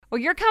Well,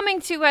 you're coming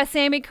to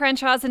Sammy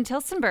Crenshaw's in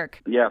Tilsonburg.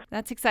 Yes.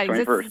 That's exciting.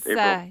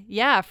 21st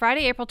April.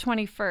 Friday, April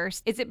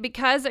 21st. Is it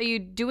are you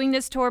doing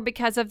this tour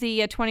because of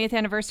the 20th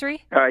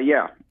anniversary?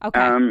 Yeah.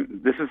 Okay.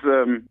 This is,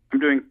 I'm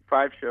doing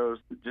 5 shows,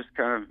 just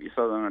kind of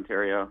Southern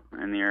Ontario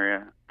in the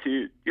area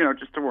to,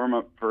 just to warm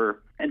up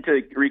and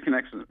to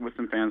reconnect with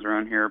some fans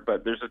around here.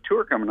 But there's a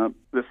tour coming up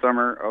this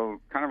summer,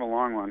 kind of a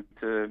long one,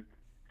 to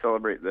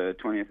celebrate the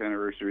 20th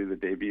anniversary of the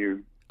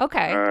debut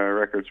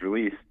record's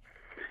release.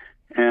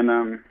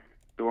 And,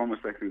 the one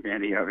with Sex and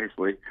Candy,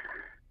 obviously.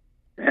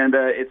 And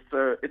it's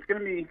going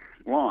to be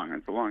long.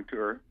 It's a long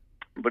tour,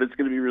 but it's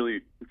going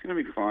to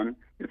be fun.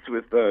 It's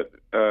with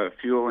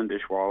Fuel and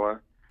Dishwalla.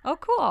 Oh,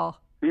 cool.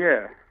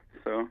 Yeah.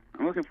 So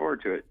I'm looking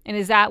forward to it. And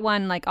is that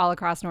one like all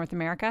across North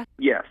America?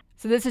 Yes.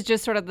 So this is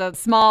just sort of the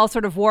small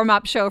sort of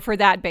warm-up show for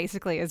that,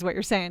 basically, is what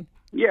you're saying?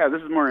 Yeah,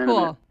 this is more intimate.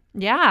 Cool.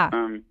 Yeah.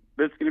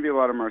 But it's going to be a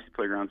lot of Marcy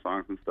Playground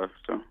songs and stuff,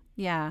 so...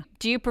 Yeah.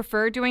 Do you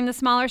prefer doing the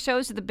smaller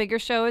shows or the bigger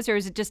shows, or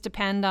does it just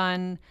depend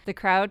on the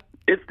crowd?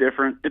 It's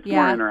different. It's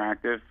more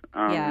interactive.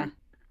 Yeah.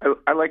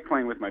 I like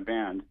playing with my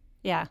band.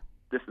 Yeah.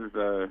 This is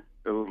a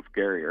little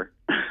scarier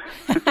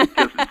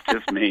because it's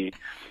just me.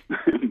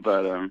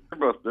 But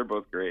they're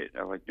both great.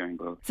 I like doing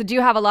both. So do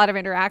you have a lot of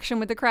interaction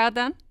with the crowd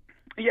then?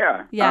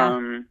 Yeah. Yeah.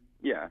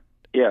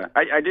 Yeah.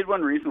 I did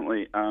one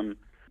recently.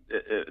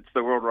 It's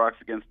the World Rocks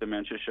Against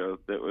Dementia show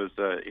that was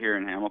here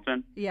in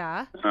Hamilton.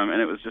 Yeah.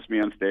 And it was just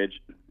me on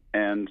stage.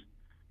 And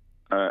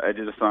I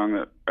did a song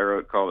that I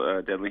wrote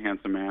called "Deadly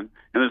Handsome Man," and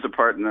there's a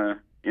part in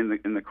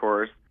the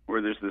chorus where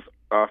there's this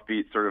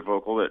offbeat sort of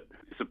vocal that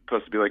is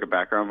supposed to be like a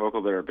background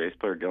vocal that our bass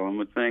player Dylan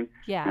would sing.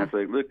 Yeah. And it's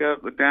like, look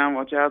up, look down,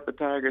 watch out, the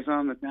tiger's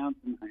on the town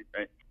tonight,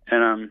 right?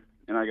 And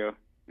I go,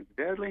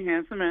 "Deadly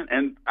Handsome Man,"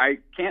 and I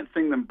can't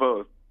sing them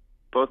both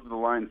of the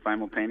lines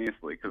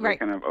simultaneously because they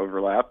kind of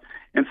overlap.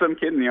 And some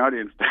kid in the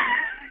audience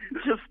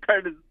just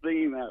started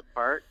singing that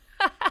part.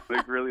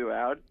 Like really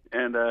loud,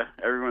 and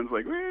everyone's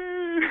like,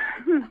 woo!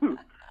 And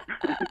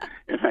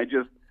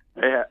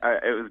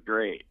it was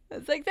great.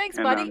 It's like, thanks,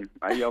 buddy.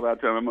 I yelled out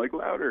to him, I'm like,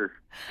 louder.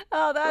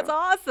 Oh, that's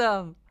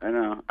awesome. I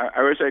know.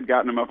 I wish I'd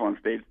gotten him up on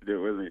stage to do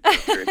it with me.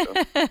 That's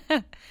great,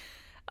 though.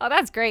 Oh,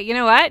 that's great. You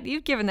know what?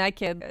 You've given that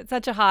kid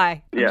such a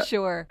high, I'm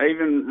sure. I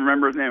even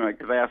remember his name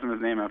because I asked him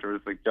his name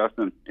afterwards. Like,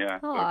 Justin. Yeah.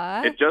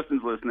 Aww. So if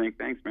Justin's listening,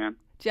 thanks, man.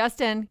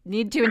 Justin,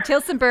 need to in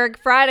Tilsonburg,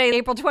 Friday,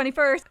 April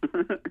 21st.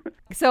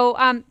 So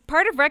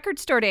part of Record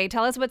Store Day,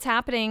 tell us what's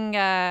happening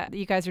that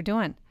you guys are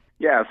doing.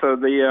 Yeah, so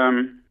the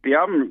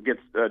album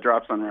gets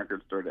drops on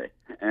Record Store Day,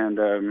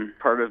 and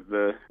part of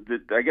the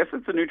I guess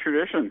it's a new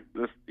tradition.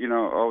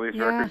 All these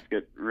records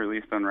get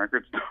released on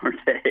Record Store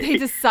Day. They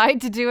decide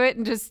to do it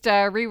and just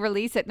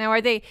re-release it. Now,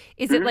 is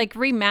it like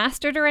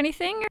remastered or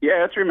anything?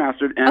 Yeah, it's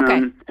remastered,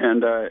 and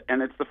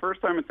and it's the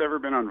first time it's ever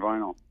been on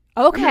vinyl.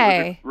 Okay.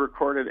 I mean, it was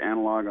recorded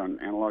analog on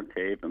analog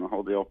tape and the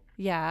whole deal.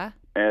 Yeah.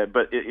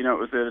 But it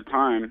was at a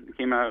time, it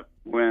came out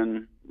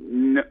when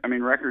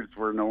records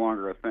were no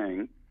longer a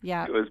thing.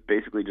 Yeah. It was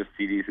basically just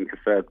CDs and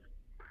cassettes.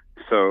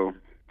 So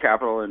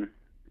Capitol in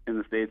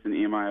the States and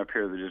EMI up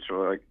here, they just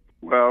were like,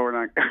 well, we're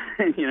not,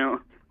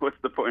 what's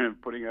the point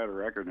of putting out a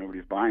record?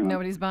 Nobody's buying them.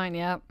 Nobody's buying,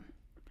 yep.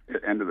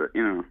 At the end of the,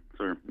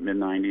 sort of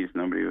mid-90s,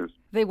 nobody was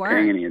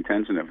paying any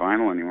attention to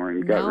vinyl anymore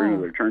and got rid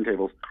of their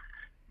turntables.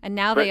 And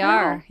now they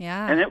are,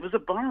 yeah. And it was a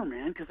bummer,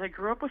 man, because I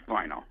grew up with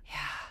vinyl. Yeah.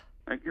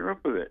 I grew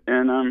up with it.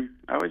 And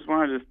I always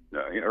wanted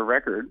a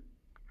record,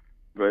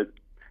 but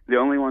the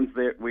only ones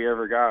that we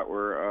ever got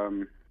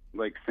were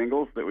like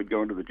singles that would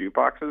go into the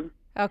jukeboxes.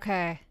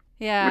 Okay.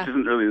 Yeah. Which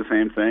isn't really the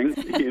same thing,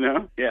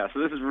 Yeah, so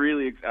this is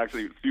really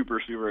actually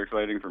super, super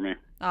exciting for me.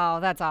 Oh,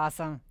 that's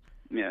awesome.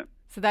 Yeah.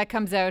 So that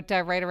comes out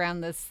right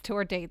around this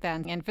tour date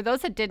then. And for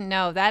those that didn't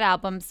know, that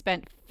album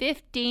spent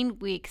 15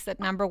 weeks at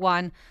number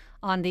 1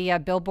 on the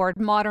Billboard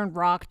Modern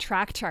Rock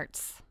track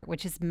charts,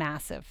 which is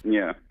massive.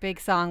 Yeah. Big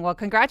song. Well,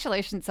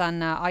 congratulations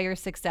on all your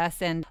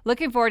success and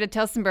looking forward to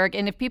Tilsonburg.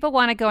 And if people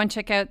want to go and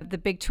check out the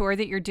big tour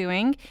that you're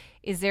doing,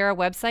 is there a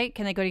website?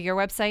 Can they go to your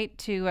website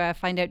to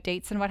find out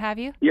dates and what have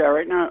you? Yeah,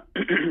 right now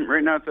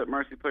it's at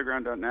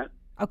marcyplayground.net.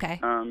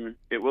 Okay.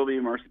 It will be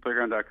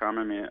marcyplayground.com.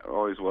 I mean, it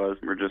always was.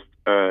 We're just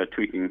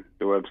tweaking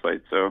the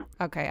website. So.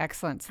 Okay,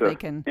 excellent. So they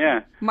can.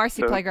 Yeah.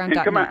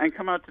 Marcyplayground.net. And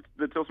come out to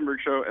the Tilsonburg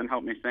show and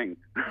help me sing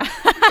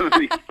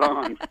these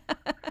songs.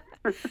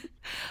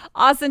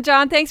 Awesome,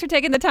 John. Thanks for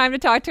taking the time to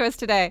talk to us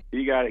today.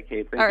 You got it,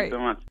 Kate. Thank you so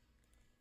much.